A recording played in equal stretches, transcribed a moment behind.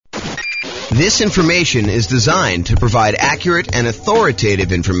This information is designed to provide accurate and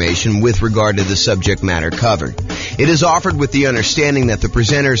authoritative information with regard to the subject matter covered. It is offered with the understanding that the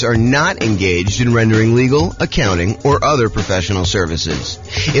presenters are not engaged in rendering legal, accounting, or other professional services.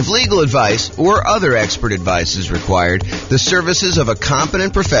 If legal advice or other expert advice is required, the services of a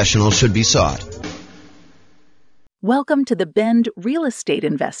competent professional should be sought. Welcome to the Bend Real Estate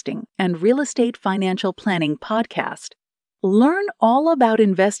Investing and Real Estate Financial Planning podcast. Learn all about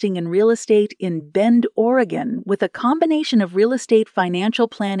investing in real estate in Bend, Oregon, with a combination of real estate financial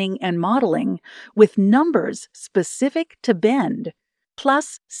planning and modeling with numbers specific to Bend,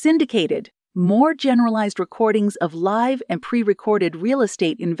 plus syndicated, more generalized recordings of live and pre-recorded real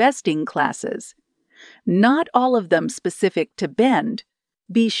estate investing classes. Not all of them specific to Bend.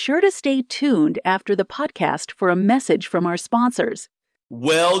 Be sure to stay tuned after the podcast for a message from our sponsors.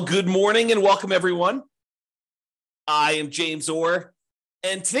 Well, good morning and welcome, everyone. I am James Orr,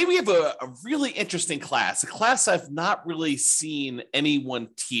 and today we have a really interesting class, a class I've not really seen anyone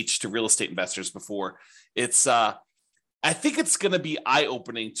teach to real estate investors before. It's, I think it's going to be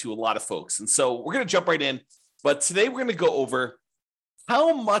eye-opening to a lot of folks, and so we're going to jump right in, but today we're going to go over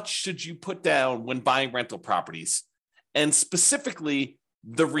how much should you put down when buying rental properties, and specifically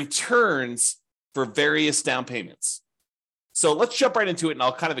the returns for various down payments. So let's jump right into it, and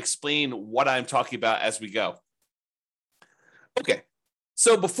I'll kind of explain what I'm talking about as we go. Okay,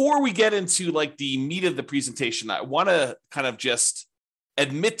 so before we get into like the meat of the presentation, I want to kind of just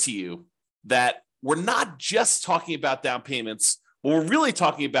admit to you that we're not just talking about down payments. What we're really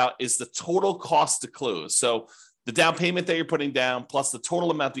talking about is the total cost to close. So the down payment that you're putting down plus the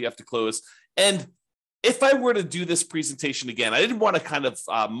total amount that you have to close. And if I were to do this presentation again, I didn't want to kind of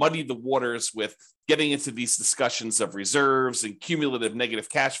muddy the waters with getting into these discussions of reserves and cumulative negative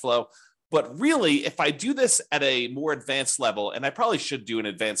cash flow. But really, if I do this at a more advanced level, and I probably should do an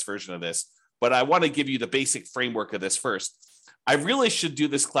advanced version of this, but I want to give you the basic framework of this first. I really should do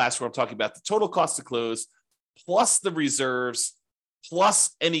this class where I'm talking about the total cost to close, plus the reserves,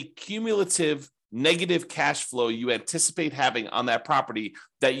 plus any cumulative negative cash flow you anticipate having on that property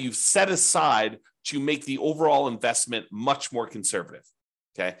that you've set aside to make the overall investment much more conservative.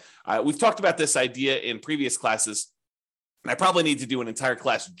 Okay, we've talked about this idea in previous classes. And I probably need to do an entire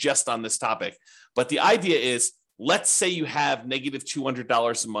class just on this topic. But the idea is, let's say you have negative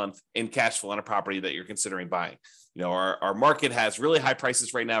 $200 a month in cash flow on a property that you're considering buying. You know, our market has really high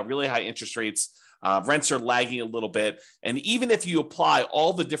prices right now, really high interest rates. Rents are lagging a little bit. And even if you apply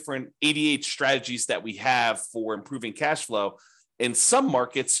all the different 88 strategies that we have for improving cash flow, in some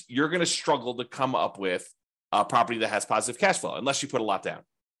markets, you're going to struggle to come up with a property that has positive cash flow, unless you put a lot down.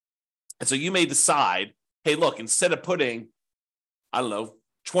 And so you may decide, hey, look, instead of putting,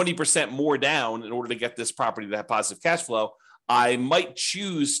 20% more down in order to get this property to have positive cash flow, I might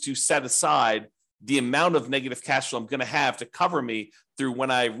choose to set aside the amount of negative cash flow I'm going to have to cover me through when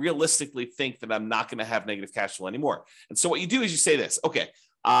I realistically think that I'm not going to have negative cash flow anymore. And so what you do is you say this, okay,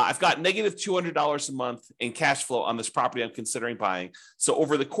 I've got negative $200 a month in cash flow on this property I'm considering buying. So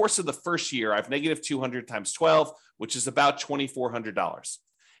over the course of the first year, I have negative 200 times 12, which is about $2,400.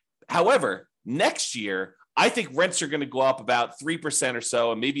 However, next year, I think rents are going to go up about 3% or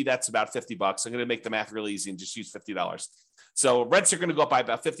so, and maybe that's about $50. I'm going to make the math really easy and just use $50. So rents are going to go up by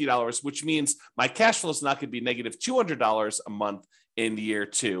about $50, which means my cash flow is not going to be negative $200 a month in year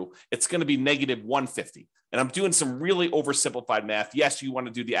two. It's going to be negative $150. And I'm doing some really oversimplified math. Yes, you want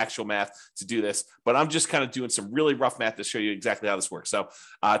to do the actual math to do this, but I'm just kind of doing some really rough math to show you exactly how this works. So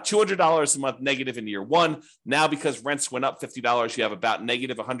 $200 a month negative in year one. Now, because rents went up $50, you have about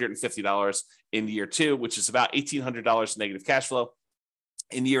negative $150 in year two, which is about $1,800 negative cash flow.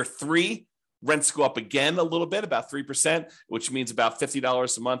 In year three, rents go up again a little bit, about 3%, which means about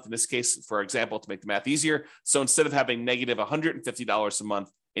 $50 a month in this case, for example, to make the math easier. So instead of having negative $150 a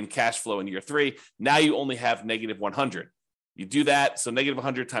month in cash flow in year three, now you only have negative 100. You do that. So negative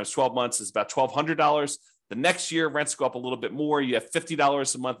 100 times 12 months is about $1,200. The next year, rents go up a little bit more. You have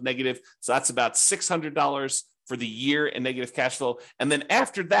 $50 a month negative. So that's about $600 for the year in negative cash flow. And then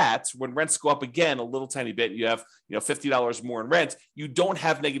after that, when rents go up again a little tiny bit, you have $50 more in rent, you don't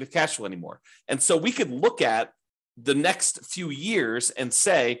have negative cash flow anymore. And so we could look at the next few years and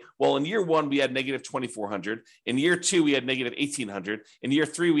say, well, in year one, we had negative 2,400. In year two, we had negative 1,800. In year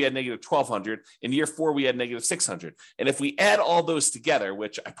three, we had negative 1,200. In year four, we had negative 600. And if we add all those together,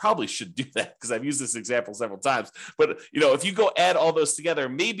 which I probably should do that because I've used this example several times, but if you go add all those together,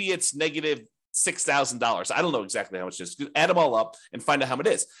 maybe it's negative $6,000. I don't know exactly how much it is. Add them all up and find out how much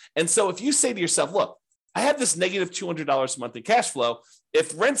it is. And so if you say to yourself, look, I have this negative $200 a month in cash flow.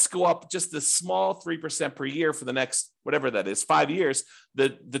 If rents go up just a small 3% per year for the next, whatever that is, 5 years,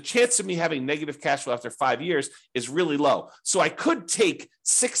 the chance of me having negative cash flow after 5 years is really low. So I could take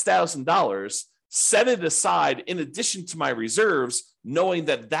 $6,000, set it aside in addition to my reserves, knowing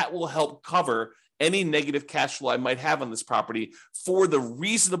that that will help cover any negative cash flow I might have on this property for the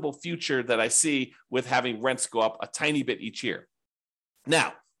reasonable future that I see with having rents go up a tiny bit each year.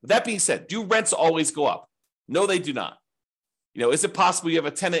 Now, with that being said, do rents always go up? No, they do not. Is it possible you have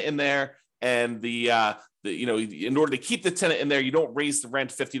a tenant in there and in order to keep the tenant in there, you don't raise the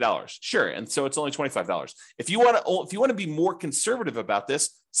rent $50? Sure, and so it's only $25. If you want to be more conservative about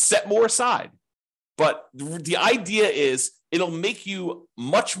this, set more aside. But the idea is it'll make you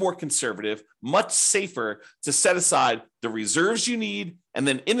much more conservative, much safer to set aside the reserves you need, and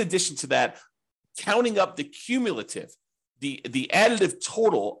then in addition to that, counting up the cumulative, the additive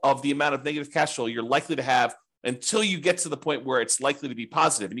total of the amount of negative cash flow you're likely to have until you get to the point where it's likely to be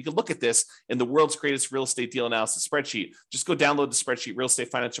positive. And you can look at this in the world's greatest real estate deal analysis spreadsheet. Just go download the spreadsheet,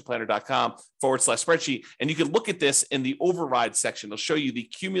 realestatefinancialplanner.com/spreadsheet. And you can look at this in the override section. It'll show you the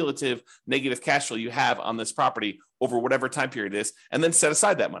cumulative negative cash flow you have on this property over whatever time period it is, and then set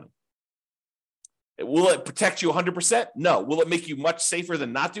aside that money. Will it protect you 100%? No. Will it make you much safer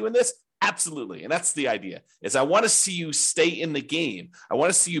than not doing this? Absolutely. And that's the idea, is I want to see you stay in the game. I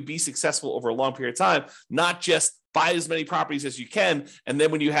want to see you be successful over a long period of time, not just buy as many properties as you can. And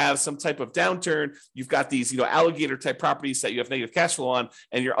then when you have some type of downturn, you've got these, alligator type properties that you have negative cash flow on,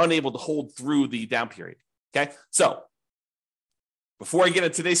 and you're unable to hold through the down period. Okay. So before I get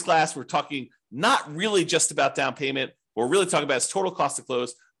into today's class, we're talking not really just about down payment. What we're really talking about is total cost to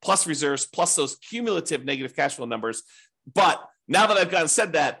close plus reserves, plus those cumulative negative cash flow numbers. But now that I've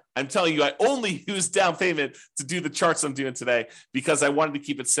said that, I'm telling you, I only use down payment to do the charts I'm doing today because I wanted to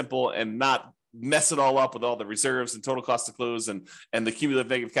keep it simple and not mess it all up with all the reserves and total cost to close and the cumulative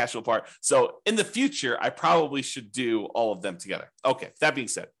negative cash flow part. So in the future, I probably should do all of them together. Okay, that being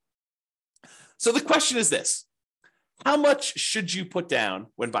said. So the question is this: how much should you put down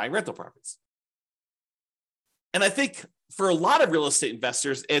when buying rental properties? And I think for a lot of real estate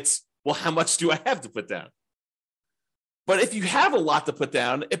investors, it's, well, how much do I have to put down? But if you have a lot to put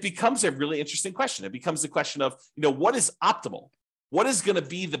down, it becomes a really interesting question. It becomes the question of, what is optimal? What is going to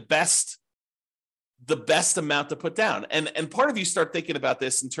be the best amount to put down? And part of you start thinking about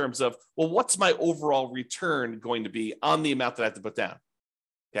this in terms of, well, what's my overall return going to be on the amount that I have to put down?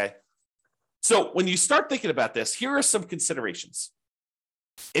 Okay. So when you start thinking about this, here are some considerations.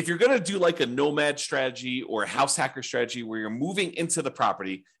 If you're going to do like a nomad strategy or a house hacker strategy where you're moving into the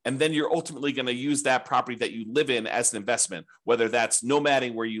property and then you're ultimately going to use that property that you live in as an investment, whether that's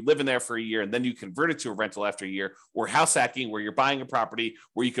nomading where you live in there for a year and then you convert it to a rental after a year, or house hacking where you're buying a property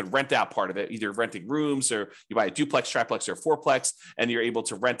where you could rent out part of it, either renting rooms or you buy a duplex, triplex, or fourplex, and you're able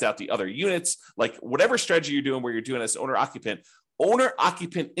to rent out the other units. Like whatever strategy you're doing where you're doing as owner-occupant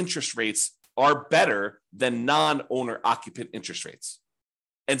interest rates are better than non-owner occupant interest rates.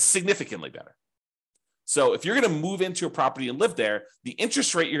 And significantly better. So if you're going to move into a property and live there, the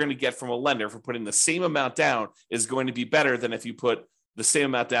interest rate you're going to get from a lender for putting the same amount down is going to be better than if you put the same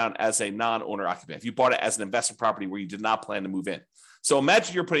amount down as a non-owner occupant, if you bought it as an investment property where you did not plan to move in. So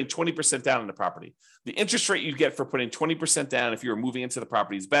imagine you're putting 20% down on the property. The interest rate you get for putting 20% down if you were moving into the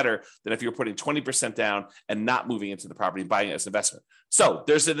property is better than if you're putting 20% down and not moving into the property and buying it as an investment. So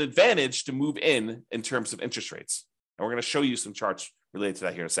there's an advantage to move in terms of interest rates. And we're going to show you some charts related to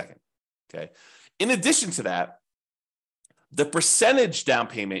that here in a second. Okay. In addition to that, the percentage down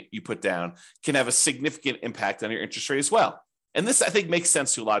payment you put down can have a significant impact on your interest rate as well. And this, I think, makes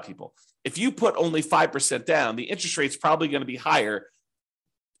sense to a lot of people. If you put only 5% down, the interest rate is probably going to be higher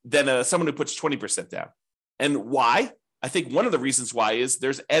than someone who puts 20% down. And why? I think one of the reasons why is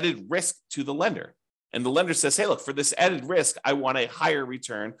there's added risk to the lender. And the lender says, hey, look, for this added risk, I want a higher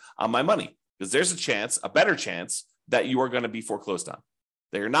return on my money because there's a better chance that you are going to be foreclosed on,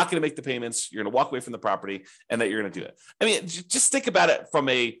 that you're not going to make the payments, you're going to walk away from the property, and that you're going to do it. I mean, just think about it from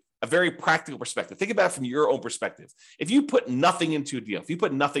a very practical perspective. Think about it from your own perspective. If you put nothing into a deal, if you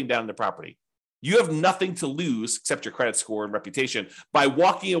put nothing down in the property, you have nothing to lose except your credit score and reputation by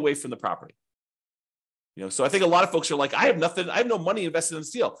walking away from the property. So I think a lot of folks are like, I have nothing, I have no money invested in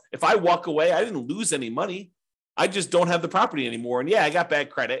this deal. If I walk away, I didn't lose any money. I just don't have the property anymore. And yeah, I got bad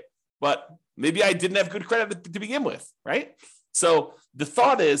credit, but maybe I didn't have good credit to begin with, right? So the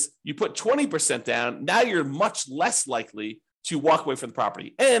thought is you put 20% down, now you're much less likely to walk away from the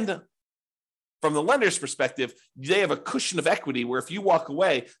property. And from the lender's perspective, they have a cushion of equity where if you walk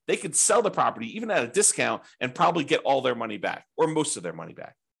away, they could sell the property even at a discount and probably get all their money back or most of their money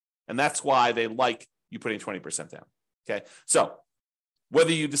back. And that's why they like you put in 20% down. Okay. So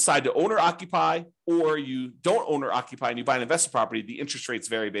whether you decide to own or occupy, or you don't own or occupy and you buy an investment property, the interest rates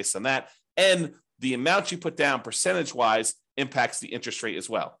vary based on that. And the amount you put down percentage-wise impacts the interest rate as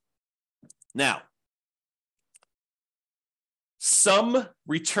well. Now, some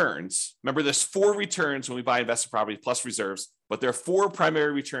returns, remember there's 4 returns when we buy investment properties plus reserves, but there are 4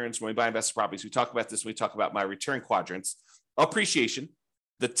 primary returns when we buy investment properties. We talk about this when we talk about my return quadrants. Appreciation,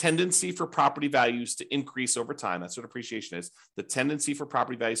 the tendency for property values to increase over time. That's what appreciation is. The tendency for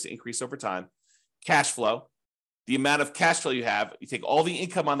property values to increase over time. Cash flow, the amount of cash flow you have. You take all the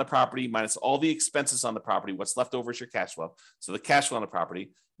income on the property minus all the expenses on the property. What's left over is your cash flow. So the cash flow on the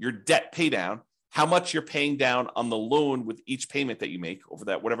property, your debt pay down, how much you're paying down on the loan with each payment that you make over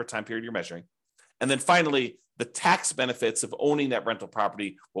that whatever time period you're measuring. And then finally, the tax benefits of owning that rental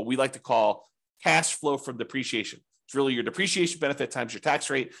property, what we like to call cash flow from depreciation. It's really your depreciation benefit times your tax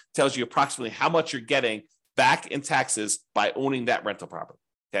rate, tells you approximately how much you're getting back in taxes by owning that rental property.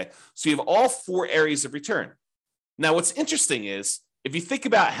 Okay, so you have all 4 areas of return. Now, what's interesting is if you think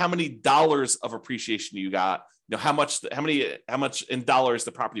about how many dollars of appreciation you got, how much in dollars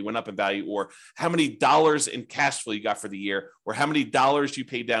the property went up in value, or how many dollars in cash flow you got for the year, or how many dollars you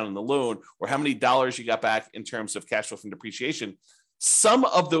paid down in the loan, or how many dollars you got back in terms of cash flow from depreciation, some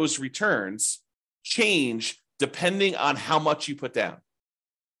of those returns change depending on how much you put down.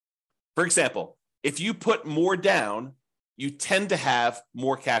 For example, if you put more down, you tend to have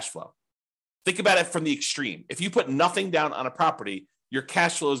more cash flow. Think about it from the extreme. If you put nothing down on a property, your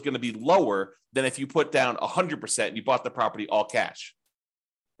cash flow is going to be lower than if you put down 100% and you bought the property all cash,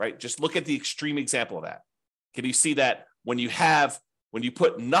 right? Just look at the extreme example of that. Can you see that when you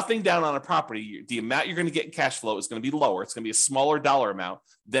put nothing down on a property, the amount you're going to get in cash flow is going to be lower. It's going to be a smaller dollar amount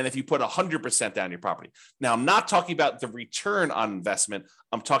than if you put 100% down your property. Now, I'm not talking about the return on investment.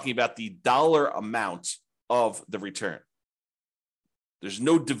 I'm talking about the dollar amount of the return. There's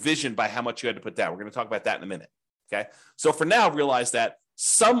no division by how much you had to put down. We're going to talk about that in a minute. Okay. So for now, realize that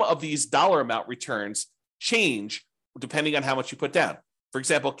some of these dollar amount returns change depending on how much you put down. For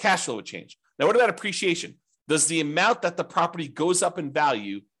example, cash flow would change. Now, what about appreciation? Does the amount that the property goes up in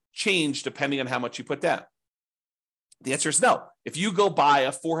value change depending on how much you put down? The answer is no. If you go buy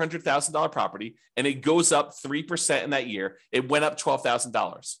a $400,000 property and it goes up 3% in that year, it went up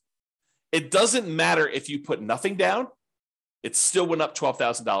 $12,000. It doesn't matter if you put nothing down, it still went up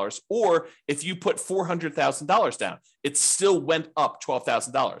 $12,000. Or if you put $400,000 down, it still went up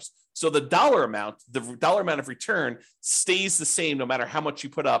 $12,000. So the dollar amount of return stays the same no matter how much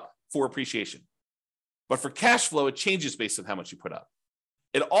you put up for appreciation. But for cash flow, it changes based on how much you put up.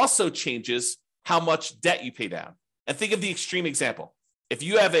 It also changes how much debt you pay down. And think of the extreme example. If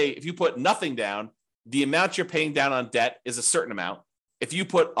you put nothing down, the amount you're paying down on debt is a certain amount. If you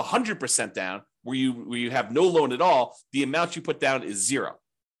put 100% down, where you have no loan at all, the amount you put down is 0.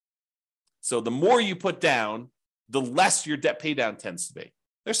 So the more you put down, the less your debt pay down tends to be.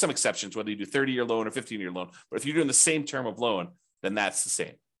 There's some exceptions, whether you do 30-year loan or 15-year loan, but if you're doing the same term of loan, then that's the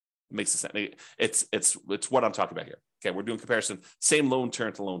same. It makes sense. It's what I'm talking about here. Okay, we're doing comparison, same loan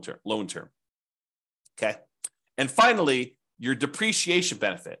term to loan term. Okay, and finally, your depreciation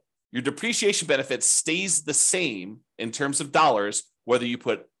benefit. Your depreciation benefit stays the same in terms of dollars, whether you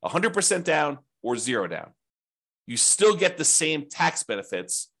put 100% down or 0 down. You still get the same tax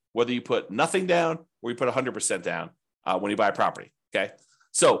benefits, whether you put nothing down or you put 100% down when you buy a property. Okay.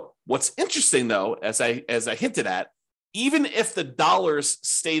 So what's interesting though, as I hinted at, even if the dollars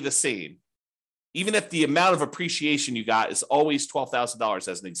stay the same, even if the amount of appreciation you got is always $12,000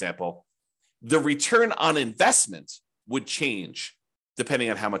 as an example, the return on investment would change depending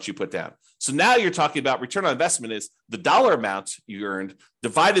on how much you put down. So now you're talking about return on investment is the dollar amount you earned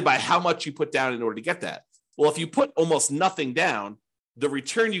divided by how much you put down in order to get that. Well, if you put almost nothing down, the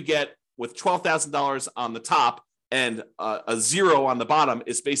return you get with $12,000 on the top and a 0 on the bottom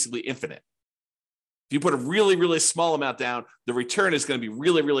is basically infinite. If you put a really, really small amount down, the return is going to be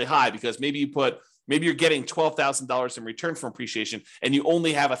really, really high because maybe you're getting $12,000 in return from appreciation and you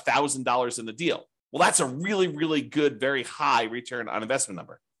only have $1,000 in the deal. Well, that's a really, really good, very high return on investment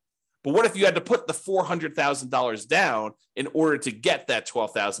number. But what if you had to put the $400,000 down in order to get that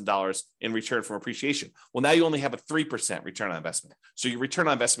 $12,000 in return from appreciation? Well, now you only have a 3% return on investment. So your return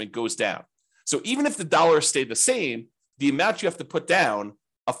on investment goes down. So even if the dollars stay the same, the amount you have to put down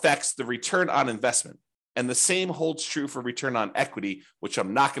affects the return on investment. And the same holds true for return on equity, which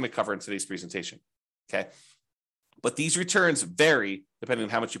I'm not going to cover in today's presentation. Okay. But these returns vary depending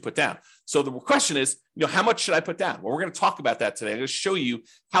on how much you put down. So the question is, how much should I put down? Well, we're going to talk about that today. I'm going to show you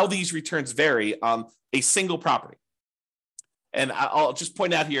how these returns vary on a single property. And I'll just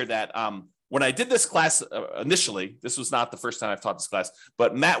point out here that when I did this class initially, this was not the first time I've taught this class,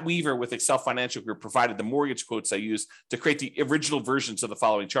 but Matt Weaver with Excel Financial Group provided the mortgage quotes I used to create the original versions of the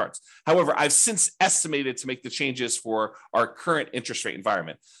following charts. However, I've since estimated to make the changes for our current interest rate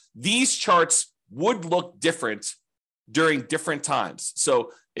environment. These charts would look different during different times.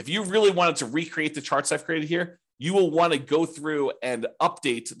 So if you really wanted to recreate the charts I've created here, you will want to go through and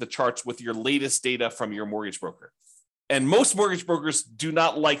update the charts with your latest data from your mortgage broker. And most mortgage brokers do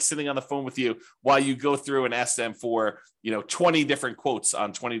not like sitting on the phone with you while you go through and ask them for, 20 different quotes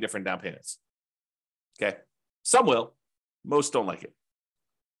on 20 different down payments. Okay. Some will, most don't like it.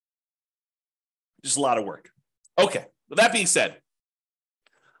 Just a lot of work. Okay. With that being said,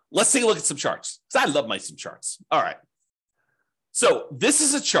 let's take a look at some charts. Because I love some charts. All right. So this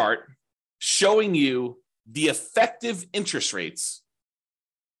is a chart showing you the effective interest rates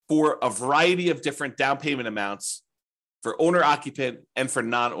for a variety of different down payment amounts for owner occupant and for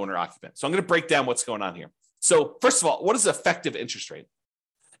non-owner occupant. So I'm going to break down what's going on here. So first of all, what is effective interest rate?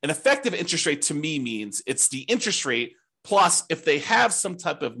 An effective interest rate to me means it's the interest rate plus if they have some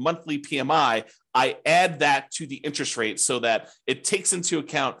type of monthly PMI, I add that to the interest rate so that it takes into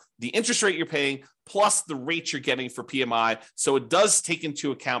account the interest rate you're paying plus the rate you're getting for PMI. So it does take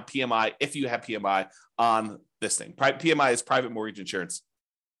into account PMI if you have PMI on this thing. PMI is private mortgage insurance.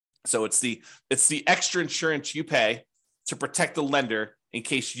 So it's the extra insurance you pay to protect the lender in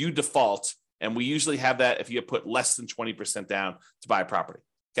case you default. And we usually have that if you put less than 20% down to buy a property.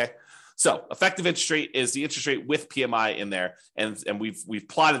 Okay. So effective interest rate is the interest rate with PMI in there. And we've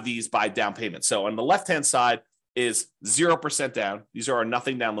plotted these by down payment. So on the left-hand side is 0% down. These are our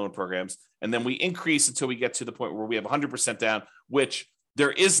nothing down loan programs. And then we increase until we get to the point where we have 100% down, which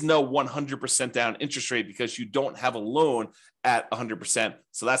there is no 100% down interest rate because you don't have a loan at 100%.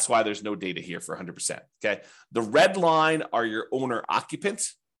 So that's why there's no data here for 100%. Okay. The red line are your owner occupant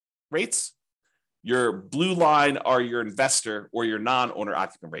rates. Your blue line are your investor or your non-owner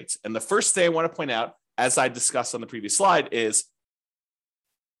occupant rates. And the first thing I want to point out, as I discussed on the previous slide, is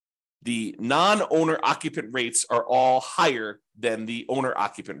the non-owner occupant rates are all higher than the owner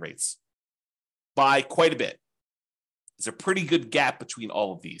occupant rates by quite a bit. There's a pretty good gap between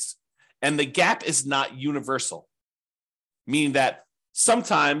all of these. And the gap is not universal, meaning that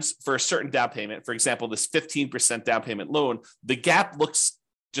sometimes for a certain down payment, for example, this 15% down payment loan, the gap looks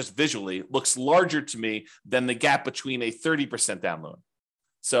just visually looks larger to me than the gap between a 30% down loan.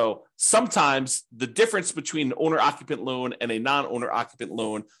 So sometimes the difference between an owner occupant loan and a non-owner occupant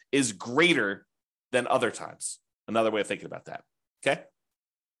loan is greater than other times. Another way of thinking about that. Okay.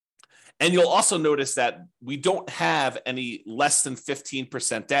 And you'll also notice that we don't have any less than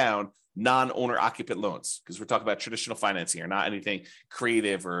 15% down non-owner occupant loans because we're talking about traditional financing or not anything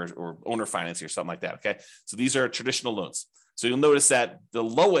creative or owner financing or something like that. Okay. So these are traditional loans. So you'll notice that the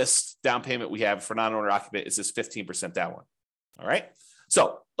lowest down payment we have for non-owner occupant is this 15% down one. All right.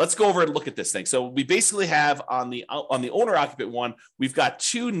 So let's go over and look at this thing. So we basically have on the owner occupant one, we've got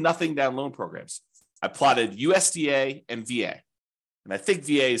two nothing down loan programs. I plotted USDA and VA. And I think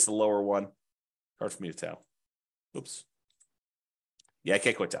VA is the lower one. Hard for me to tell. Oops. Yeah, I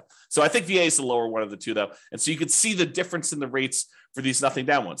can't quite tell. So I think VA is the lower one of the two, though. And so you can see the difference in the rates for these nothing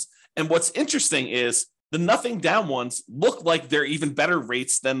down ones. And what's interesting is the nothing down ones look like they're even better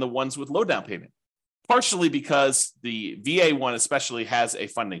rates than the ones with low down payment, partially because the VA one especially has a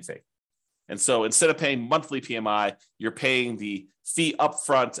funding fee. And so instead of paying monthly PMI, you're paying the fee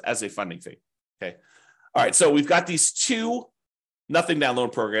upfront as a funding fee. Okay. All right. So we've got these two nothing down loan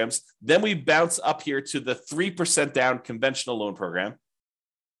programs. Then we bounce up here to the 3% down conventional loan program,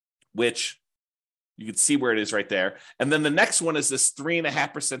 which you can see where it is right there. And then the next one is this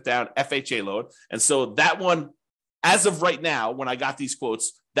 3.5% down FHA loan. And so that one, as of right now, when I got these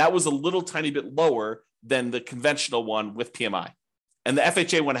quotes, that was a little tiny bit lower than the conventional one with PMI. And the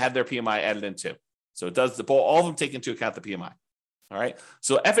FHA one had their PMI added in too. So it does all of them take into account the PMI. All right.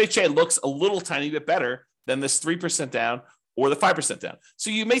 So FHA looks a little tiny bit better than this 3% down or the 5% down. So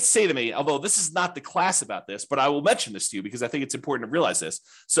you may say to me, although this is not the class about this, but I will mention this to you because I think it's important to realize this.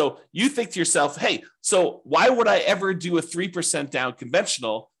 So you think to yourself, hey, so why would I ever do a 3% down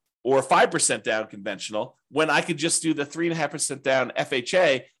conventional or a 5% down conventional when I could just do the 3.5% down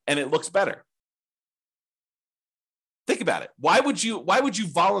FHA and it looks better? Think about it. Why would you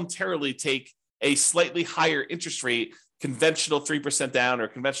voluntarily take a slightly higher interest rate conventional 3% down or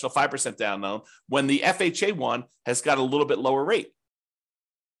conventional 5% down loan when the FHA one has got a little bit lower rate?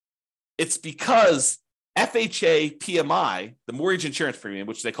 It's because FHA PMI, the mortgage insurance premium,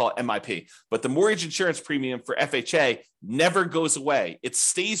 which they call MIP, but the mortgage insurance premium for FHA never goes away. It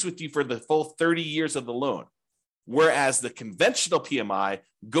stays with you for the full 30 years of the loan. whereas the conventional PMI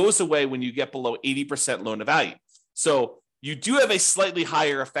goes away when you get below 80% loan to value. So you do have a slightly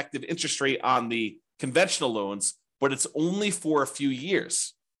higher effective interest rate on the conventional loans, but it's only for a few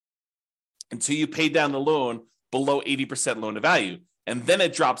years until you pay down the loan below 80% loan to value. And then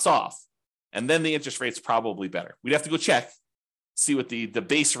it drops off. And then the interest rate's probably better. We'd have to go check, see what the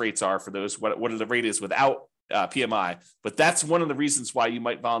base rates are for those, what the rate is without PMI. But that's one of the reasons why you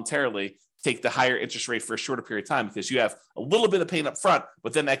might voluntarily take the higher interest rate for a shorter period of time, because you have a little bit of pain up front,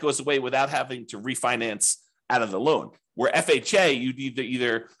 but then that goes away without having to refinance out of the loan. Where FHA, you need to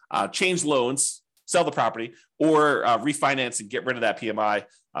either change loans, sell the property, or refinance and get rid of that PMI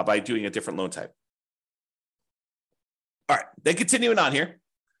by doing a different loan type. All right, then continuing on here.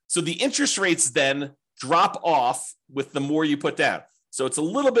 So the interest rates then drop off with the more you put down. So it's a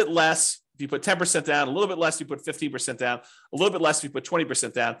little bit less if you put 10% down, a little bit less if you put 15% down, a little bit less if you put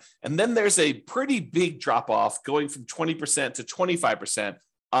 20% down. And then there's a pretty big drop off going from 20% to 25%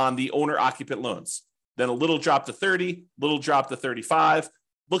 on the owner-occupant loans. Then a little drop to 30, little drop to 35.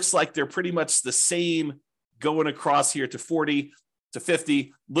 Looks like they're pretty much the same going across here to 40, to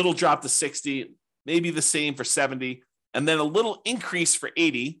 50, little drop to 60, maybe the same for 70, and then a little increase for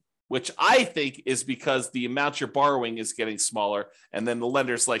 80, which I think is because the amount you're borrowing is getting smaller. And then the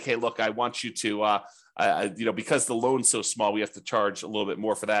lender's like, hey, look, I want you to, because the loan's so small, we have to charge a little bit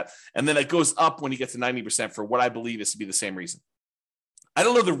more for that. And then it goes up when you get to 90% for what I believe is to be the same reason. I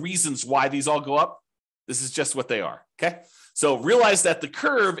don't know the reasons why these all go up. This is just what they are, okay? So realize that the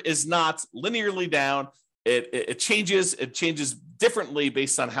curve is not linearly down. It changes differently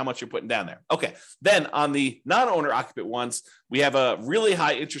based on how much you're putting down there. Okay, then on the non-owner occupant ones, we have a really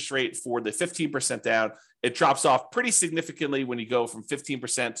high interest rate for the 15% down. It drops off pretty significantly when you go from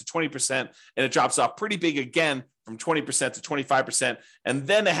 15% to 20%, and it drops off pretty big again from 20% to 25%. And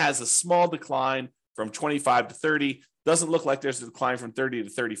then it has a small decline from 25 to 30. Doesn't look like there's a decline from 30 to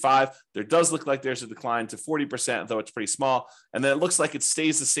 35. There does look like there's a decline to 40%, though it's pretty small. And then it looks like it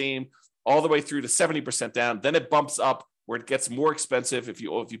stays the same all the way through to 70% down. Then it bumps up where it gets more expensive if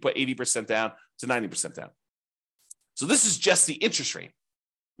you put 80% down to 90% down. So this is just the interest rate.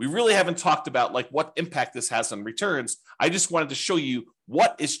 We really haven't talked about like what impact this has on returns. I just wanted to show you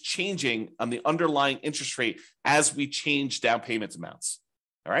what is changing on the underlying interest rate as we change down payment amounts.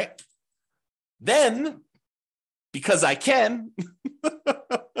 All right. Then, because I can,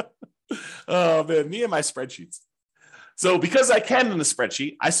 oh man, me and my spreadsheets. So because I can in the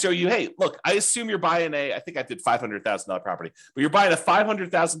spreadsheet, I show you, hey, look, I assume you're buying I think I did $500,000 property, but you're buying a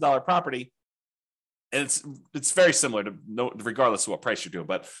 $500,000 property, and it's very similar to regardless of what price you're doing,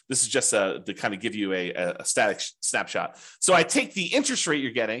 but this is just to kind of give you a static snapshot. So I take the interest rate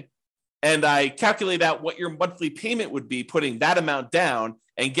you're getting, and I calculate out what your monthly payment would be, putting that amount down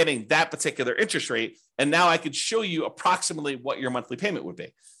and getting that particular interest rate. And now I could show you approximately what your monthly payment would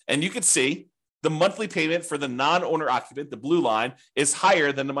be. And you could see the monthly payment for the non-owner occupant, the blue line, is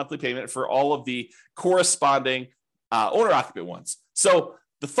higher than the monthly payment for all of the corresponding owner occupant ones. So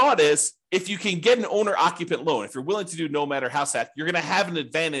the thought is, if you can get an owner occupant loan, if you're willing to do no matter house hack, you're going to have an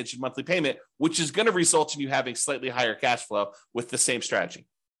advantage in monthly payment, which is going to result in you having slightly higher cash flow with the same strategy.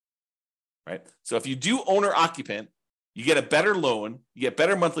 Right? So if you do owner occupant, you get a better loan, you get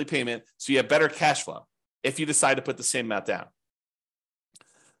better monthly payment, so you have better cash flow if you decide to put the same amount down.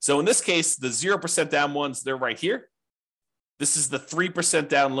 So in this case, the 0% down ones, they're right here. This is the 3%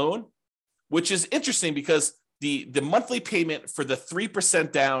 down loan, which is interesting because the monthly payment for the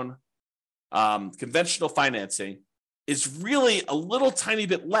 3% down conventional financing is really a little tiny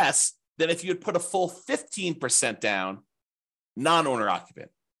bit less than if you had put a full 15% down non-owner occupant.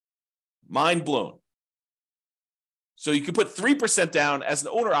 Mind blown. So you could put 3% down as an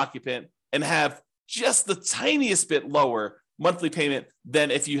owner occupant and have just the tiniest bit lower monthly payment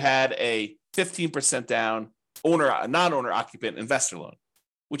than if you had a 15% down non-owner occupant investor loan,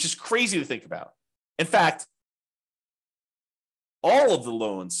 which is crazy to think about. In fact, all of the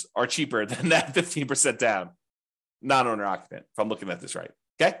loans are cheaper than that 15% down non-owner occupant, if I'm looking at this right.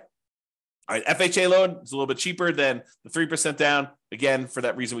 Okay. All right. FHA loan is a little bit cheaper than the 3% down. Again, for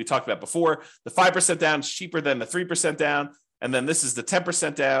that reason we talked about before. The 5% down is cheaper than the 3% down. And then this is the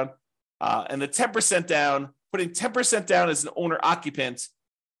 10% down. And the 10% down, putting 10% down as an owner occupant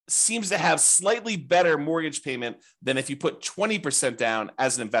seems to have slightly better mortgage payment than if you put 20% down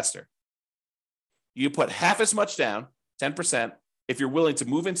as an investor. You put half as much down, 10%, if you're willing to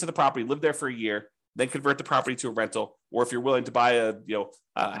move into the property, live there for a year, then convert the property to a rental, or if you're willing to buy a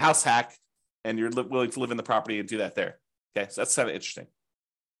house hack and you're willing to live in the property and do that there. Okay, so that's kind of interesting.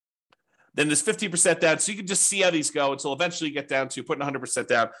 Then there's 50% down, so you can just see how these go until eventually you get down to putting 100%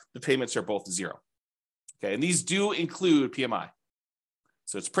 down. The payments are both 0. Okay, and these do include PMI.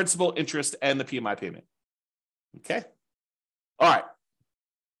 So it's principal, interest, and the PMI payment. Okay. All right.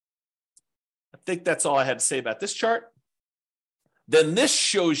 I think that's all I had to say about this chart. Then this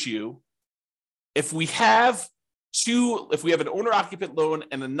shows you if we have an owner-occupant loan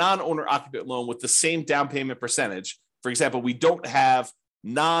and a non-owner-occupant loan with the same down payment percentage. For example, we don't have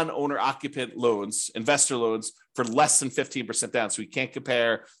non-owner-occupant loans, investor loans, for less than 15% down. So we can't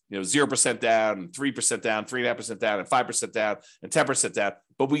compare, 0% down, 3% down, 3.5% down, and 5% down, and 10% down.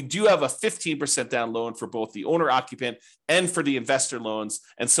 But we do have a 15% down loan for both the owner-occupant and for the investor loans.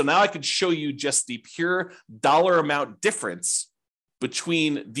 And so now I can show you just the pure dollar amount difference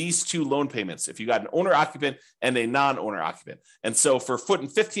between these two loan payments, if you got an owner-occupant and a non-owner-occupant. And so for putting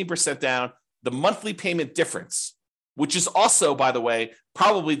 15% down, the monthly payment difference, which is also, by the way,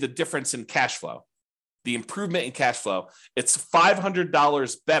 probably the difference in cash flow, the improvement in cash flow, it's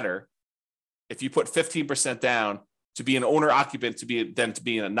 $500 better if you put 15% down to be an owner-occupant than to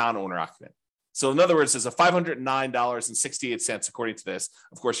be a non-owner-occupant. So in other words, there's a $509.68 according to this.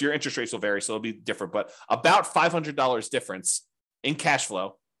 Of course, your interest rates will vary, so it'll be different, but about $500 difference in cash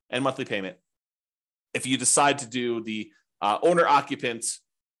flow and monthly payment if you decide to do the owner-occupant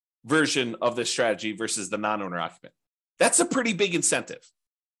version of this strategy versus the non-owner-occupant. That's a pretty big incentive.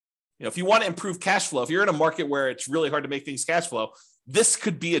 If you want to improve cash flow, if you're in a market where it's really hard to make things cash flow, this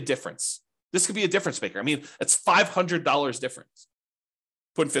could be a difference. This could be a difference maker. I mean, it's $500 difference,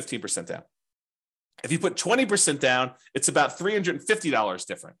 putting 15% down. If you put 20% down, it's about $350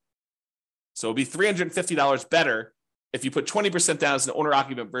 different. So it'll be $350 better if you put 20% down as an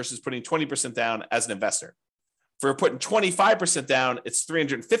owner-occupant versus putting 20% down as an investor. For putting 25% down, it's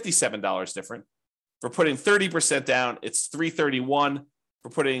 $357 different. For putting 30% down, it's $331. For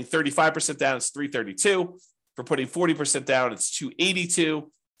putting 35% down, it's $332. For putting 40% down, it's $282.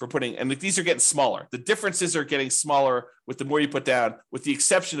 And these are getting smaller. The differences are getting smaller with the more you put down, with the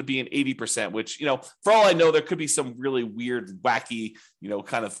exception of being 80%, which, for all I know, there could be some really weird, wacky,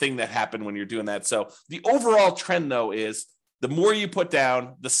 kind of thing that happened when you're doing that. So the overall trend, though, is the more you put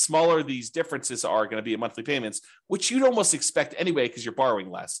down, the smaller these differences are going to be in monthly payments, which you'd almost expect anyway because you're borrowing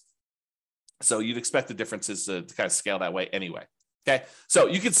less. So you'd expect the differences to kind of scale that way anyway. Okay, so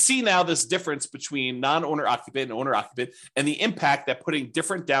you can see now this difference between non-owner occupant and owner occupant and the impact that putting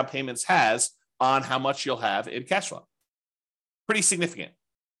different down payments has on how much you'll have in cash flow. Pretty significant.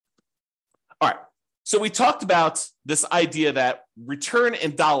 All right, so we talked about this idea that return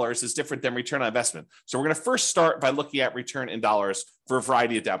in dollars is different than return on investment. So we're going to first start by looking at return in dollars for a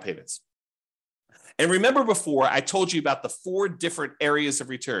variety of down payments. And remember before, I told you about the 4 different areas of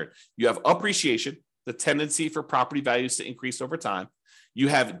return. You have appreciation, the tendency for property values to increase over time. You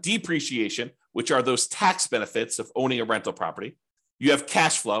have depreciation, which are those tax benefits of owning a rental property. You have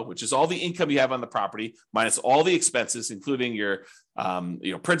cash flow, which is all the income you have on the property minus all the expenses, including your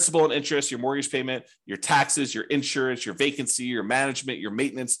principal and interest, your mortgage payment, your taxes, your insurance, your vacancy, your management, your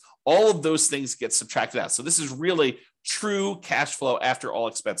maintenance. All of those things get subtracted out. So this is really true cash flow after all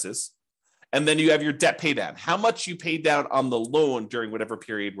expenses. And then you have your debt pay down. How much you paid down on the loan during whatever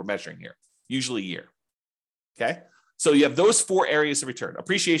period we're measuring here. Usually a year. Okay. So you have those 4 areas of return: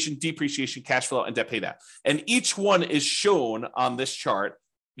 appreciation, depreciation, cash flow, and debt pay down. And each one is shown on this chart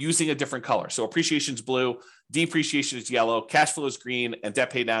using a different color. So appreciation is blue, depreciation is yellow, cash flow is green, and debt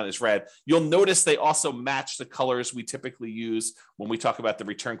pay down is red. You'll notice they also match the colors we typically use when we talk about the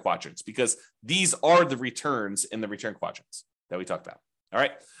return quadrants, because these are the returns in the return quadrants that we talked about. All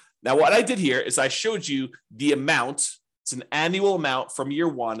right. Now, what I did here is I showed you the amount. It's an annual amount from year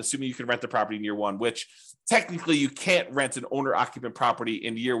 1, assuming you can rent the property in year 1, which technically you can't rent an owner-occupant property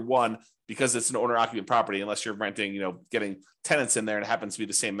in year 1 because it's an owner-occupant property unless you're renting, getting tenants in there, and it happens to be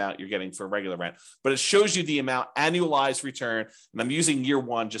the same amount you're getting for regular rent. But it shows you the amount annualized return, and I'm using year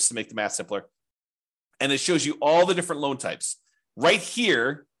 1 just to make the math simpler. And it shows you all the different loan types. Right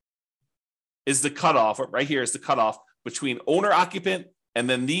here is the cutoff. Right here is the cutoff between owner-occupant, and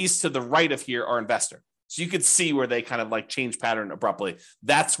then these to the right of here are investor. So you could see where they kind of like change pattern abruptly.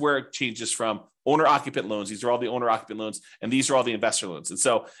 That's where it changes from owner-occupant loans. These are all the owner-occupant loans, and these are all the investor loans. And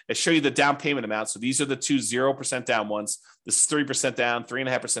so I show you the down payment amount. So these are the 2 0% down ones. This is 3% down,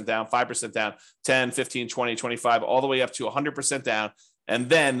 3.5% down, 5% down, 10, 15, 20, 25, all the way up to 100% down. And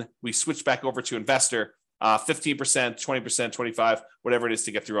then we switch back over to investor, 15%, 20%, 25, whatever it is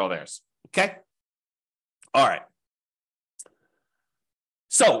to get through all theirs. Okay? All right.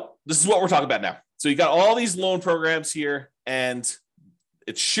 So this is what we're talking about now. So you got all these loan programs here, and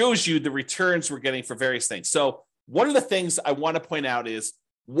it shows you the returns we're getting for various things. So one of the things I want to point out is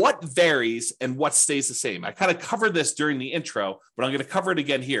what varies and what stays the same. I kind of covered this during the intro, but I'm going to cover it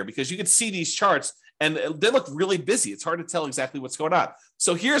again here because you can see these charts and they look really busy. It's hard to tell exactly what's going on.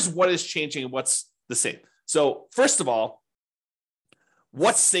 So here's what is changing and what's the same. So first of all,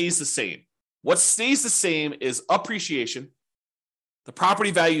 what stays the same? What stays the same is appreciation. The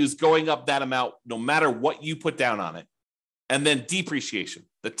property value is going up that amount no matter what you put down on it. And then depreciation.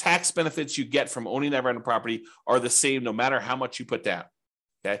 The tax benefits you get from owning that rental property are the same no matter how much you put down.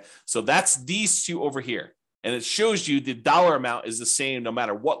 Okay, so that's these two over here. And it shows you the dollar amount is the same no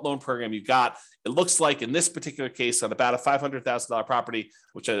matter what loan program you got. It looks like in this particular case on about a $500,000 property,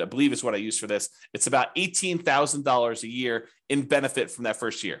 which I believe is what I use for this, it's about $18,000 a year in benefit from that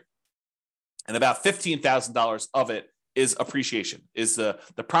first year. And about $15,000 of it is appreciation, is the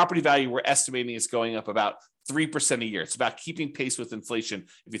property value we're estimating is going up about 3% a year. It's about keeping pace with inflation,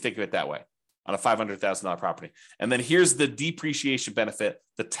 if you think of it that way, on a $500,000 property. And then here's the depreciation benefit,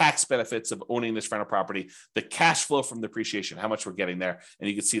 the tax benefits of owning this rental property, the cash flow from depreciation, how much we're getting there. And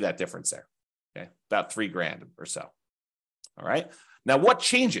you can see that difference there. Okay, about $3,000 or so. All right. Now, what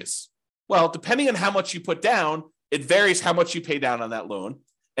changes? Well, depending on how much you put down, it varies how much you pay down on that loan.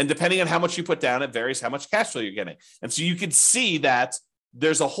 And depending on how much you put down, it varies how much cash flow you're getting. And so you can see that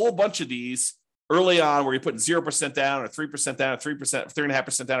there's a whole bunch of these early on where you put 0% down or 3% down or 3%,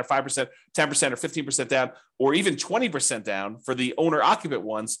 3.5% down or 5%, 10% or 15% down, or even 20% down for the owner occupant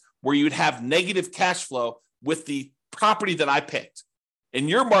ones where you'd have negative cash flow with the property that I picked. In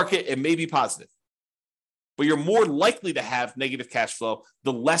your market, it may be positive, but you're more likely to have negative cash flow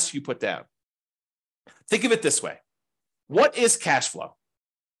the less you put down. Think of it this way. What is cash flow?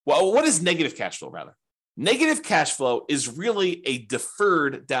 Well, what is negative cash flow, rather? Negative cash flow is really a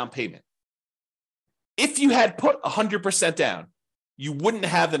deferred down payment. If you had put 100% down, you wouldn't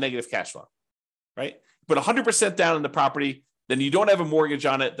have the negative cash flow, right? Put 100% down in the property, then you don't have a mortgage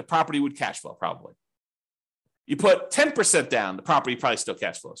on it, the property would cash flow probably. You put 10% down, the property probably still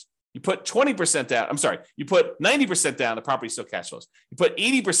cash flows. You put 20% down, you put 90% down, the property still cash flows. You put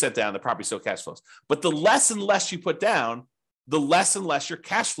 80% down, the property still cash flows. But the less and less you put down, the less and less your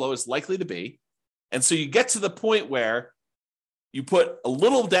cash flow is likely to be. And so you get to the point where you put a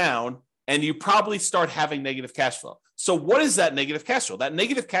little down and you probably start having negative cash flow. So what is that negative cash flow? That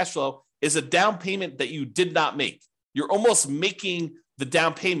negative cash flow is a down payment that you did not make. You're almost making the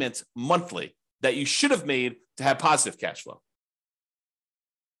down payment monthly that you should have made to have positive cash flow.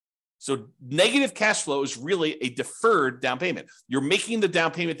 So negative cash flow is really a deferred down payment. You're making the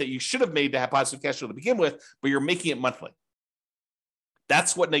down payment that you should have made to have positive cash flow to begin with, but you're making it monthly.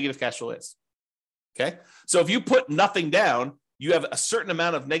 That's what negative cash flow is. Okay. So if you put nothing down, you have a certain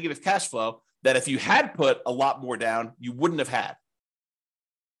amount of negative cash flow that if you had put a lot more down, you wouldn't have had.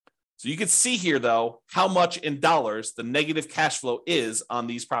 So you can see here, though, how much in dollars the negative cash flow is on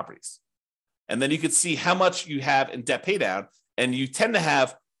these properties. And then you can see how much you have in debt pay down. And you tend to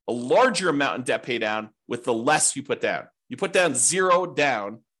have a larger amount in debt pay down with the less you put down. You put down zero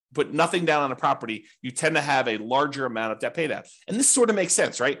down, put nothing down on a property, you tend to have a larger amount of debt pay down. And this sort of makes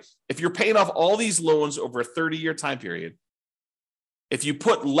sense, right? If you're paying off all these loans over a 30-year time period, if you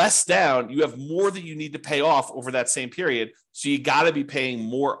put less down, you have more that you need to pay off over that same period. So you got to be paying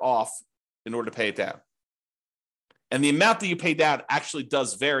more off in order to pay it down. And the amount that you pay down actually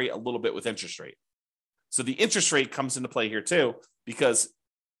does vary a little bit with interest rate. So the interest rate comes into play here too, because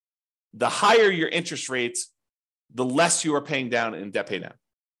the higher your interest rates, the less you are paying down in debt pay down.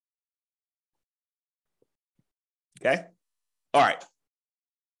 Okay. All right.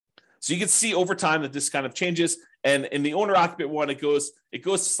 So you can see over time that this kind of changes. And in the owner occupant one, it goes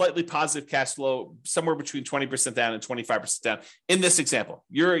slightly positive cash flow, somewhere between 20% down and 25% down. In this example,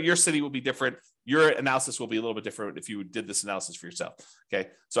 your city will be different. Your analysis will be a little bit different if you did this analysis for yourself. Okay.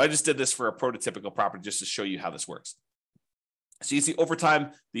 So I just did this for a prototypical property just to show you how this works. So you see over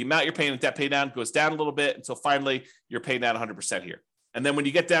time, the amount you're paying in debt pay down goes down a little bit until finally you're paying down 100% here. And then when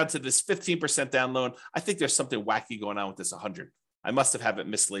you get down to this 15% down loan, I think there's something wacky going on with this 100. I must have it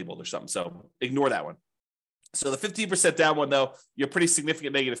mislabeled or something. So ignore that one. So the 15% down one, though, you have pretty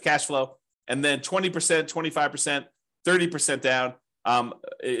significant negative cash flow. And then 20%, 25%, 30% down.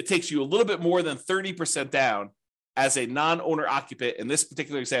 It takes you a little bit more than 30% down as a non-owner occupant in this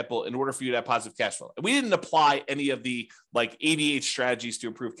particular example in order for you to have positive cash flow. And we didn't apply any of the like 88 strategies to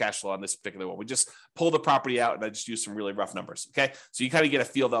improve cash flow on this particular one. We just pulled the property out and I just used some really rough numbers. Okay. So you kind of get a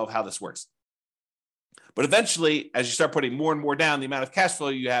feel though of how this works. But eventually, as you start putting more and more down, the amount of cash flow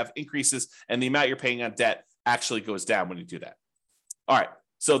you have increases and the amount you're paying on debt actually goes down when you do that. All right.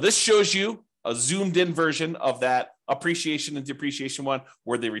 So this shows you a zoomed in version of that appreciation and depreciation one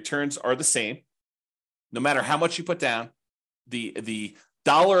where the returns are the same. No matter how much you put down, the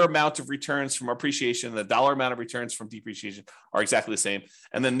dollar amount of returns from appreciation and the dollar amount of returns from depreciation are exactly the same.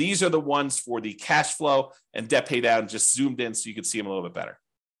 And then these are the ones for the cash flow and debt pay down, just zoomed in so you can see them a little bit better.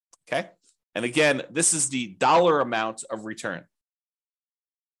 Okay. And again, this is the dollar amount of return.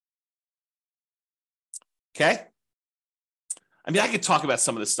 Okay. I mean, I could talk about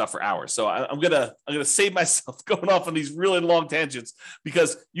some of this stuff for hours. So I'm gonna save myself going off on these really long tangents,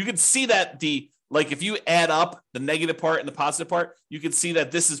 because you can see that if you add up the negative part and the positive part, you can see that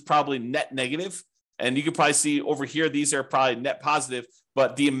this is probably net negative. And you can probably see over here, these are probably net positive,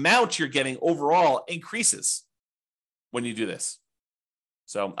 but the amount you're getting overall increases when you do this.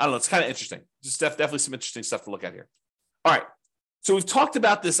 So I don't know, it's kind of interesting. Just definitely some interesting stuff to look at here. All right. So we've talked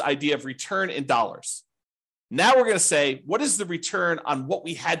about this idea of return in dollars. Now we're going to say, what is the return on what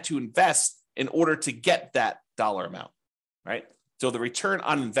we had to invest in order to get that dollar amount, right? So the return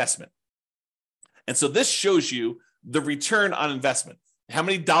on investment. And so this shows you the return on investment. How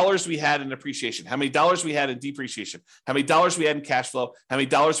many dollars we had in appreciation, how many dollars we had in depreciation, how many dollars we had in cash flow, how many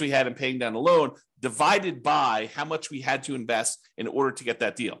dollars we had in paying down a loan, divided by how much we had to invest in order to get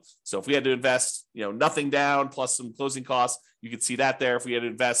that deal. So if we had to invest, nothing down plus some closing costs, you could see that there. If we had to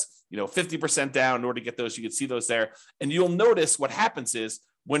invest, 50% down in order to get those, you could see those there. And you'll notice what happens is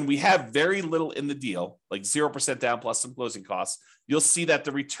when we have very little in the deal, like 0% down plus some closing costs, you'll see that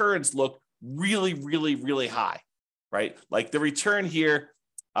the returns look really, really, really high, right? Like the return here,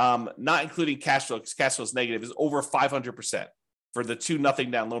 not including cash flow, because cash flow is negative, is over 500% for the two nothing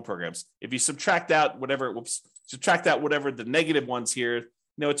down loan programs. If you subtract out whatever the negative ones here,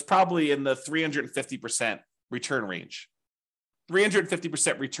 it's probably in the 350% return range.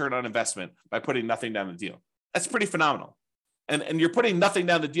 350% return on investment by putting nothing down the deal. That's pretty phenomenal. And you're putting nothing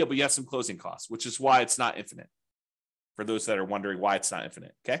down the deal, but you have some closing costs, which is why it's not infinite. For those that are wondering why it's not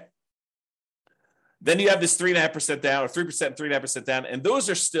infinite, okay? Then you have this 3.5% down, or 3%, 3.5% down, and those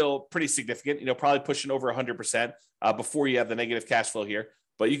are still pretty significant, probably pushing over 100% before you have the negative cash flow here.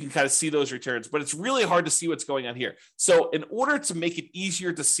 But you can kind of see those returns, but it's really hard to see what's going on here. So in order to make it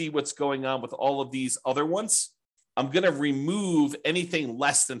easier to see what's going on with all of these other ones, I'm going to remove anything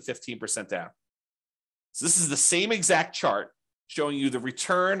less than 15% down. So this is the same exact chart showing you the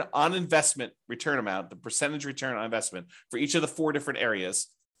return on investment return amount, the percentage return on investment for each of the four different areas.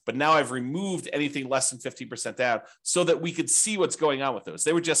 But now I've removed anything less than 15% down so that we could see what's going on with those.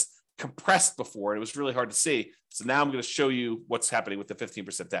 They were just compressed before, and it was really hard to see. So now I'm going to show you what's happening with the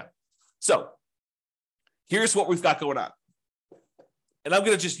 15% down. So here's what we've got going on. And I'm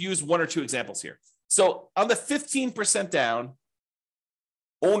going to just use one or two examples here. So on the 15% down,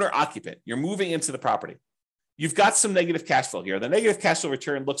 owner occupant, you're moving into the property. You've got some negative cash flow here. The negative cash flow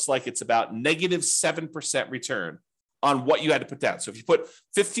return looks like it's about negative 7% return on what you had to put down. So if you put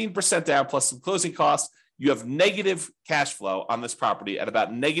 15% down plus some closing costs, you have negative cash flow on this property at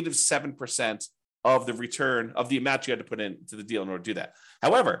about negative 7% of the return of the amount you had to put into the deal in order to do that.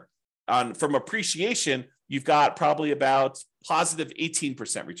 However, from appreciation, you've got probably about positive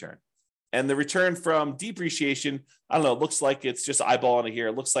 18% return. And the return from depreciation, I don't know, it looks like it's just eyeballing it here.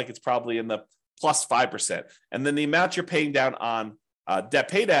 It looks like it's probably in the plus 5%. And then the amount you're paying down on debt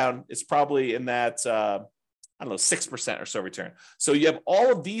pay down is probably in that, 6% or so return. So you have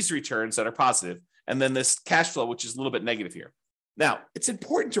all of these returns that are positive, and then this cash flow, which is a little bit negative here. Now, it's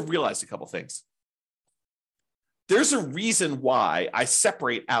important to realize a couple things. There's a reason why I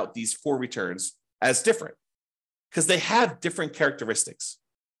separate out these four returns as different, because they have different characteristics.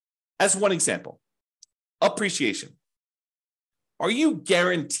 As one example, appreciation. Are you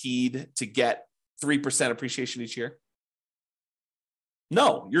guaranteed to get 3% appreciation each year?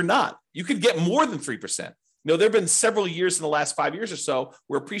 No, you're not. You could get more than 3%. There have been several years in the last 5 years or so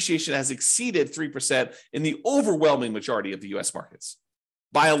where appreciation has exceeded 3% in the overwhelming majority of the US markets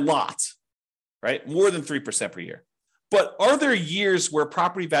by a lot, right? More than 3% per year. But are there years where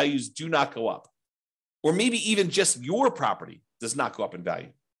property values do not go up? Or maybe even just your property does not go up in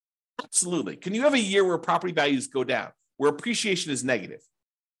value? Absolutely. Can you have a year where property values go down, where appreciation is negative?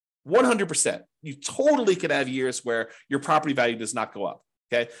 100%. You totally could have years where your property value does not go up.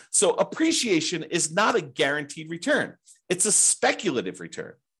 Okay. So appreciation is not a guaranteed return. It's a speculative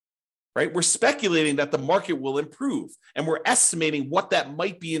return, right? We're speculating that the market will improve, and we're estimating what that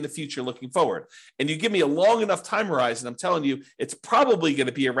might be in the future looking forward. And you give me a long enough time horizon, I'm telling you, it's probably going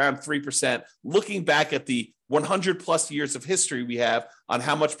to be around 3%, looking back at the 100 plus years of history we have on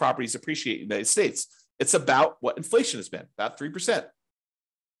how much properties appreciate in the United States. It's about what inflation has been, about 3%.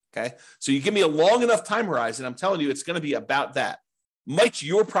 Okay. So you give me a long enough time horizon, I'm telling you, it's going to be about that. Might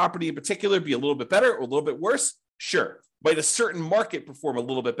your property in particular be a little bit better or a little bit worse? Sure. Might a certain market perform a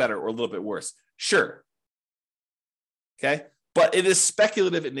little bit better or a little bit worse? Sure. Okay. but it is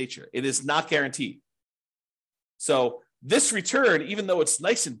speculative in nature. It is not guaranteed. So this return, even though it's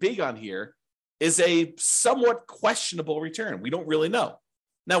nice and big on here, is a somewhat questionable return. We don't really know.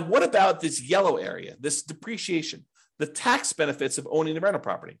 Now, what about this yellow area, this depreciation, the tax benefits of owning the rental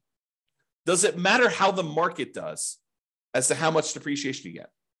property? Does it matter how the market does as to how much depreciation you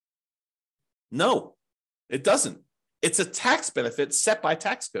get? No, it doesn't. It's a tax benefit set by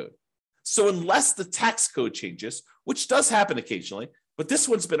tax code. So unless the tax code changes, which does happen occasionally, but this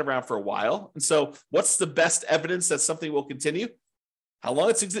one's been around for a while. And so what's the best evidence that something will continue? How long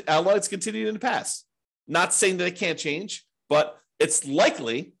it's continued in the past. Not saying that it can't change, but it's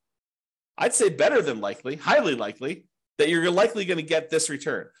likely, I'd say better than likely, highly likely, that you're likely going to get this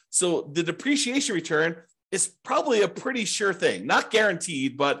return. So the depreciation return is probably a pretty sure thing. Not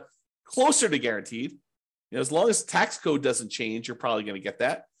guaranteed, but closer to guaranteed. As long as tax code doesn't change, you're probably going to get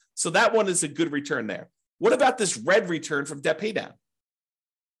that. So that one is a good return there. What about this red return from debt paydown?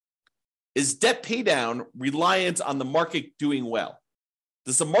 Is debt paydown reliant on the market doing well?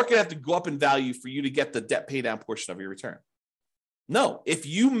 Does the market have to go up in value for you to get the debt paydown portion of your return? No. If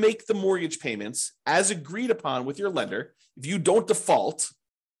you make the mortgage payments as agreed upon with your lender, if you don't default,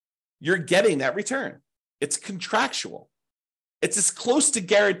 you're getting that return. It's contractual. It's as close to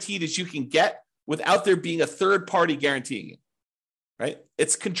guaranteed as you can get without there being a third party guaranteeing it, right?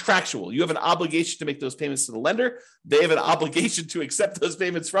 It's contractual. You have an obligation to make those payments to the lender. They have an obligation to accept those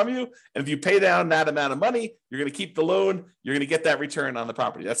payments from you. And if you pay down that amount of money, you're going to keep the loan. You're going to get that return on the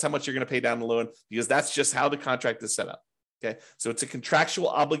property. That's how much you're going to pay down the loan, because that's just how the contract is set up. Okay. So it's a contractual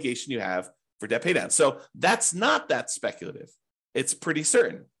obligation you have for debt pay down. So that's not that speculative. It's pretty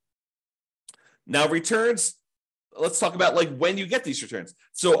certain. Now, returns, let's talk about like when you get these returns.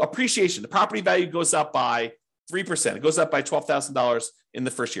 So appreciation, the property value goes up by 3%. It goes up by $12,000 in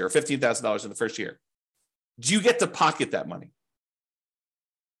the first year, or $15,000 in the first year. Do you get to pocket that money?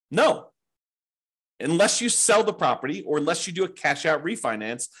 No. Unless you sell the property or unless you do a cash out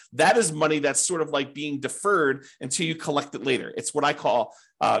refinance, that is money that's sort of like being deferred until you collect it later. It's what I call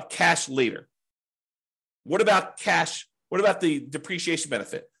cash later. What about cash? What about the depreciation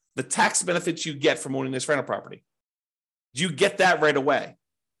benefit? The tax benefits you get from owning this rental property. Do you get that right away?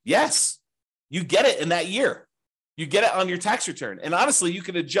 Yes, you get it in that year. You get it on your tax return. And honestly, you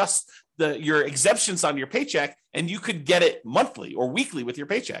can adjust your exemptions on your paycheck and you could get it monthly or weekly with your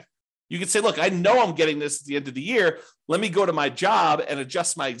paycheck. You could say, look, I know I'm getting this at the end of the year. Let me go to my job and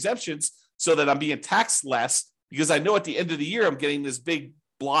adjust my exemptions so that I'm being taxed less, because I know at the end of the year, I'm getting this big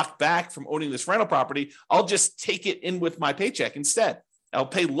block back from owning this rental property. I'll just take it in with my paycheck instead. I'll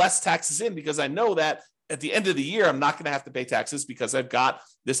pay less taxes in because I know that at the end of the year, I'm not going to have to pay taxes because I've got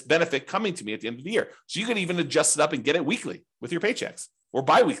this benefit coming to me at the end of the year. So you can even adjust it up and get it weekly with your paychecks, or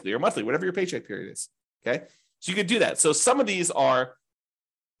biweekly or monthly, whatever your paycheck period is. Okay. So you can do that. So some of these are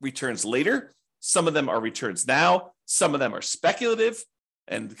returns later. Some of them are returns now. Some of them are speculative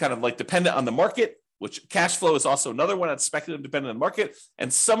and kind of like dependent on the market, which cash flow is also another one that's speculative, dependent on the market.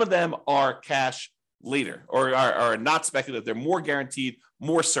 And some of them are cash later, or are not speculative. They're more guaranteed,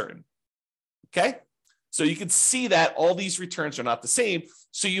 more certain. Okay. So you can see that all these returns are not the same.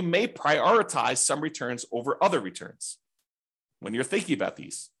 So you may prioritize some returns over other returns when you're thinking about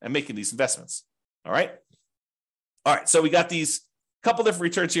these and making these investments. All right. All right. So we got these couple different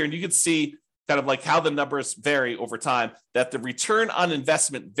returns here, and you can see kind of like how the numbers vary over time, that the return on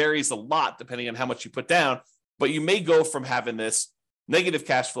investment varies a lot depending on how much you put down, but you may go from having this negative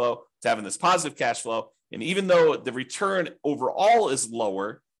cash flow to having this positive cash flow. And even though the return overall is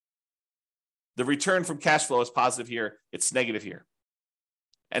lower, the return from cash flow is positive here, it's negative here,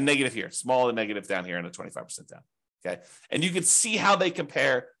 and negative here, small and negative down here, and a 25% down. Okay. And you can see how they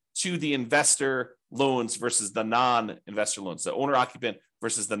compare to the investor loans versus the non-investor loans, the owner-occupant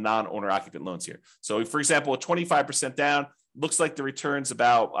versus the non-owner-occupant loans here. So, for example, a 25% down looks like the return's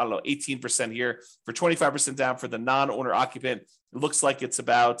about, 18% here. For 25% down for the non-owner-occupant, it looks like it's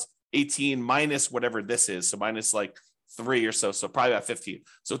about 18 minus whatever this is. So minus like 3 or so probably about 15.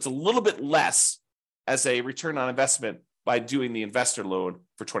 So it's a little bit less as a return on investment by doing the investor loan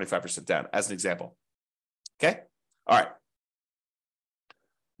for 25% down, as an example. Okay. All right.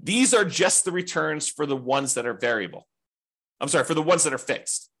 These are just the returns for the ones that are variable. For the ones that are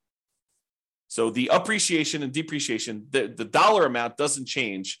fixed. So the appreciation and depreciation, the dollar amount doesn't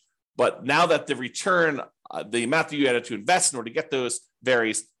change, but now that the return, the amount that you had to invest in order to get those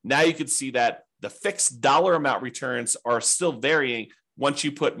varies, now you can see that the fixed dollar amount returns are still varying once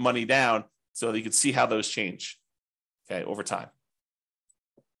you put money down, so that you can see how those change, okay, over time.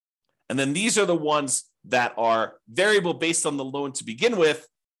 And then these are the ones that are variable based on the loan to begin with,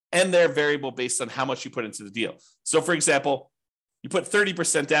 and they're variable based on how much you put into the deal. So for example, You put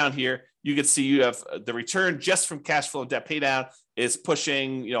 30% down here, you can see you have the return just from cash flow and debt pay down is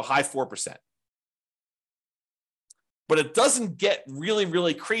pushing, high 4%. But it doesn't get really,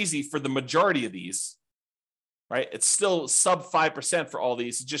 really crazy for the majority of these, right? It's still sub 5% for all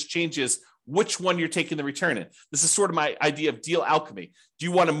these. It just changes which one you're taking the return in. This is sort of my idea of deal alchemy. Do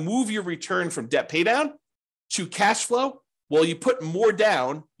you want to move your return from debt pay down to cash flow? Well, you put more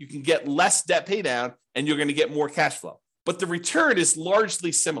down, you can get less debt pay down, and you're going to get more cash flow. But the return is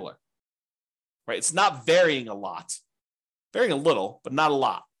largely similar, right? It's not varying a lot, varying a little, but not a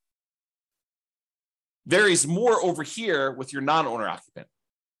lot. Varies more over here with your non-owner occupant.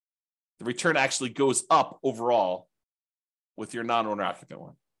 The return actually goes up overall with your non-owner occupant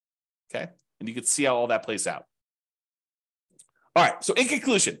one. Okay. And you can see how all that plays out. All right. So in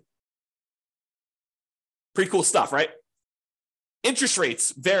conclusion, pretty cool stuff, right? Interest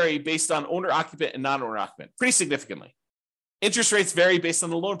rates vary based on owner occupant and non-owner occupant pretty significantly. Interest rates vary based on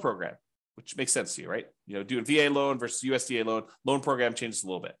the loan program, which makes sense to you, right? Doing VA loan versus USDA loan program changes a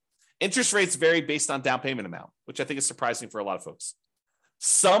little bit. Interest rates vary based on down payment amount, which I think is surprising for a lot of folks.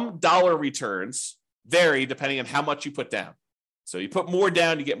 Some dollar returns vary depending on how much you put down. So you put more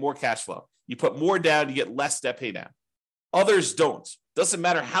down, you get more cash flow. You put more down, you get less debt pay down. Others don't. Doesn't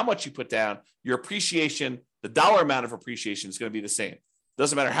matter how much you put down, your appreciation, the dollar amount of appreciation is going to be the same.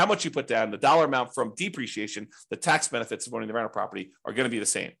 Doesn't matter how much you put down, the dollar amount from depreciation, the tax benefits of owning the rental property are going to be the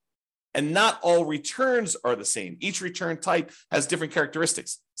same. And not all returns are the same. Each return type has different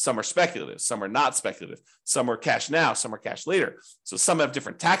characteristics. Some are speculative, some are not speculative. Some are cash now, some are cash later. So some have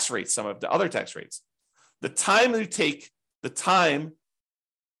different tax rates, some have the other tax rates. The time you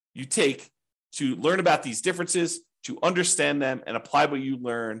take to learn about these differences, to understand them and apply what you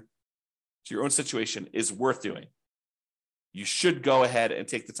learn to your own situation is worth doing. You should go ahead and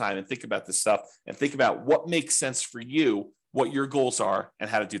take the time and think about this stuff and think about what makes sense for you, what your goals are, and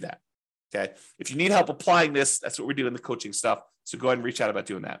how to do that. Okay. If you need help applying this, that's what we do in the coaching stuff. So go ahead and reach out about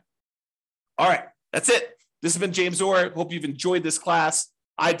doing that. All right. That's it. This has been James Orr. Hope you've enjoyed this class.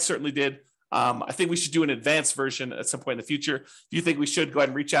 I certainly did. I think we should do an advanced version at some point in the future. If you think we should, go ahead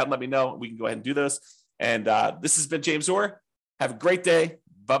and reach out and let me know. We can go ahead and do those. And this has been James Orr. Have a great day.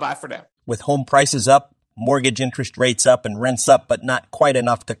 Bye-bye for now. With home prices up, mortgage interest rates up, and rents up, but not quite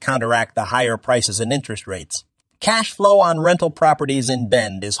enough to counteract the higher prices and interest rates, cash flow on rental properties in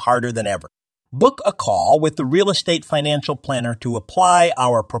Bend is harder than ever. Book a call with the Real Estate Financial Planner to apply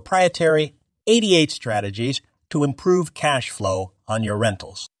our proprietary 88 strategies to improve cash flow on your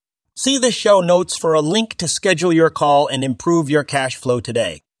rentals. See the show notes for a link to schedule your call and improve your cash flow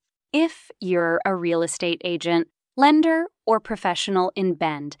today. If you're a real estate agent, lender, or professional in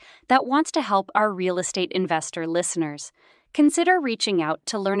Bend that wants to help our real estate investor listeners, consider reaching out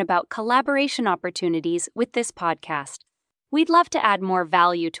to learn about collaboration opportunities with this podcast. We'd love to add more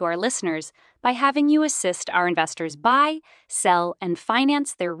value to our listeners by having you assist our investors buy, sell, and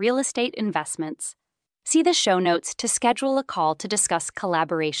finance their real estate investments. See the show notes to schedule a call to discuss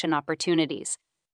collaboration opportunities.